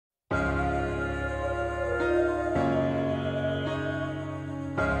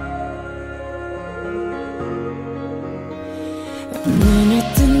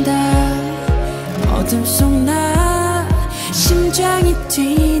속 나 심장이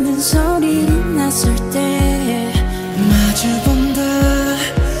뛰는 소리를 났을 때 마주본다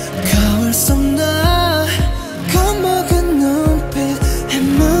거울 속 나 겁먹은 눈빛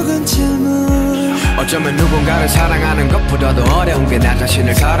해먹은 질문 어쩌면 누군가를 사랑하는 것보다도 어려운 게 나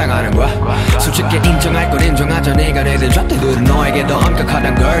자신을 사랑하는 거야. 솔직히 인정할 걸 인정하자. 네가 내든 잣대들은 너에게 더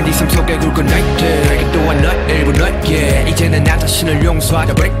엄격하단 걸. 네 삶 속에 굵은 나이트 또한 너의 일부 너에게 이제는 나 자신을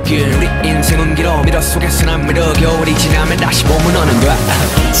용서하자 버릴게. 우리 인생은 길어 미러 속에서 난 미러 겨울이 지나면 다시 봄은 오는 거야.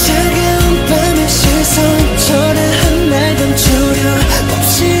 차가운 밤의 시선 초라한 날 감추려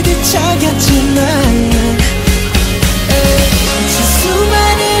몹시 뒤척였지만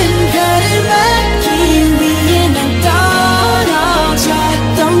수많은 별을 막기 위해 난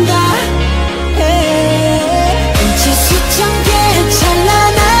떨어졌던가. 이제 수천 개의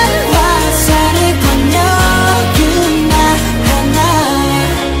찬란한 화살의 권력은 나 하나.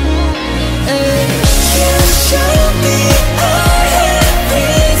 You show me all the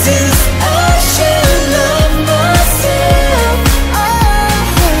reasons I should love myself.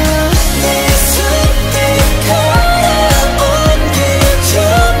 내 손에 걸어온 길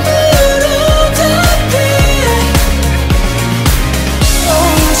전부로 답해.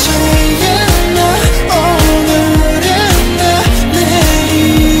 어제야 나 오늘은 나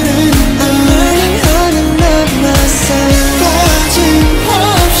내일은 나 하는 나 myself.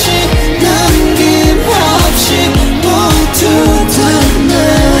 빠짐없이 남김없이 모두 다 나.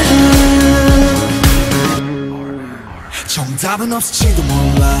 정답은 없을지도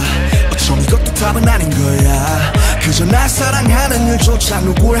몰라. 어쩜 이것도 답은 아닌 거야. 그저 날 사랑하는 일조차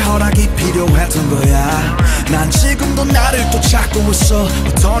누구의 허락이 필요했던 거야. 난 지금도 나를 또 찾고 있어.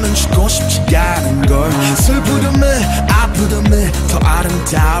 더는 죽고 싶지가 않은 걸. 슬프름을 아프름을 더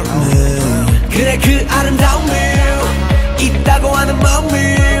아름다움을. 그래 그 아름다움을 있다고 하는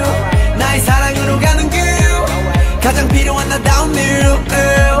마음을 나의 사랑으로 가는 길 가장 필요한 나다운 일.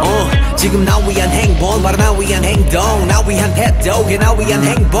 지금 나 위한 행복 바로 나 위한 행동 나 위한 태도 그게 나 위한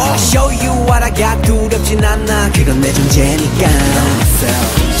행복 Show you what I got 두렵진 않아 그건 내 존재니까.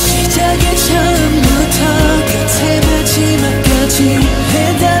 시작의 처음부터 끝의 마지막까지